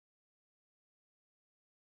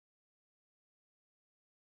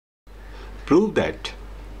prove that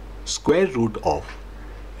square root of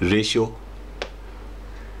ratio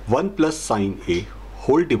 1 plus sine A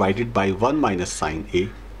whole divided by 1 minus sine A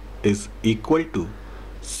is equal to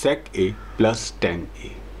sec A plus tan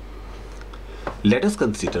A. Let us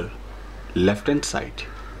consider left hand side.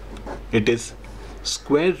 It is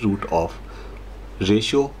square root of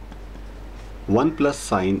ratio 1 plus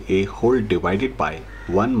sine A whole divided by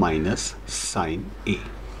 1 minus sine A.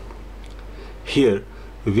 Here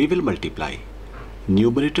we will multiply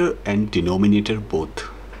numerator and denominator both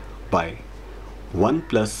by 1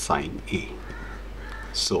 plus sine A.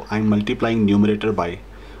 So I am multiplying numerator by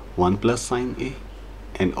 1 plus sine A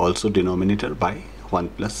and also denominator by 1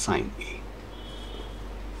 plus sine A.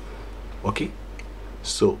 Okay,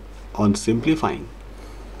 so on simplifying,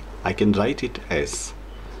 I can write it as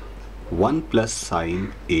 1 plus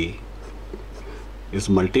sine A is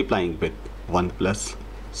multiplying with 1 plus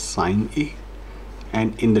sine A,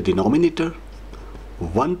 and in the denominator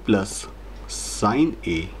 1 plus sine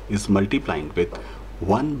A is multiplying with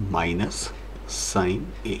 1 minus sine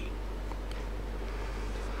A.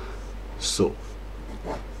 So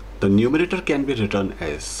the numerator can be written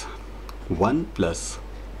as 1 plus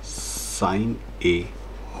sine A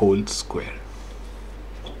whole square.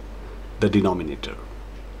 The denominator,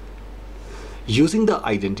 using the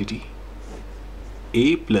identity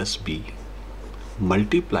A plus B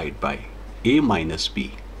multiplied by A minus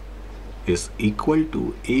B is equal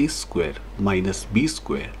to A square minus B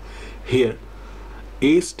square. Here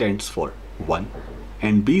A stands for 1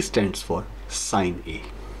 and B stands for sine A.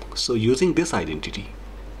 So using this identity,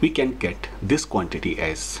 we can get this quantity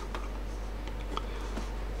as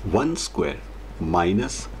 1 square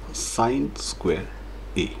minus sine square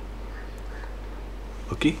A.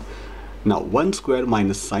 Okay, now 1 square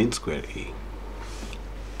minus sine square A,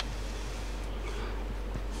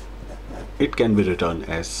 it can be written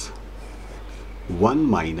as 1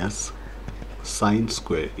 minus sine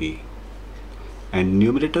square A, and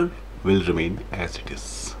numerator will remain as it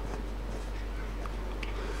is.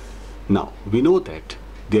 Now we know that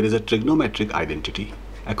there is a trigonometric identity.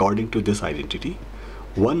 According to this identity,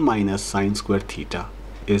 1 minus sine square theta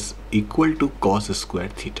is equal to cos square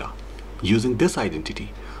theta. Using this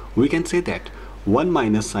identity, we can say that 1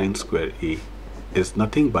 minus sine square A is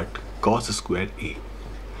nothing but cos square A.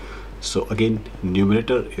 So again,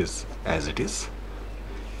 numerator is as it is,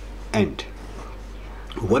 and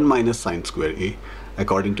 1 minus sine square A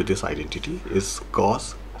according to this identity is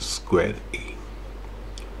cos square A.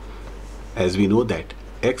 As we know that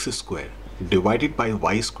x square divided by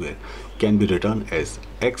y square can be written as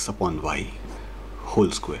x upon y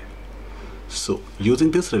whole square. So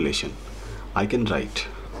using this relation, I can write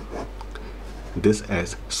this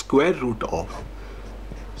as square root of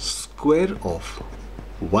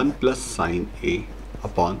 1 plus sine A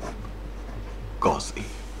upon cos A.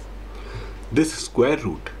 This square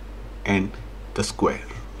root and the square,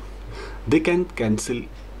 they can cancel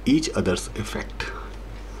each other's effect.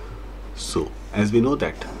 So as we know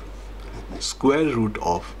that square root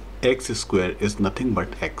of x square is nothing but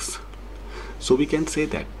x, so we can say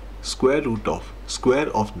that square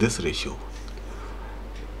of this ratio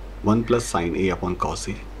 1 plus sine A upon cos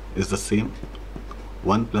A is the same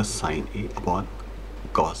 1 plus sine A upon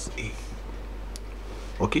cos A.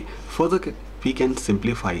 Okay, further we can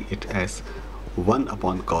simplify it as 1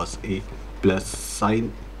 upon cos A plus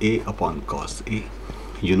sine A upon cos A.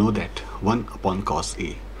 You know that 1 upon cos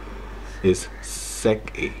A is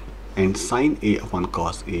sec A and sine A upon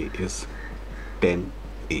cos A is tan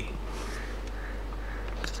A.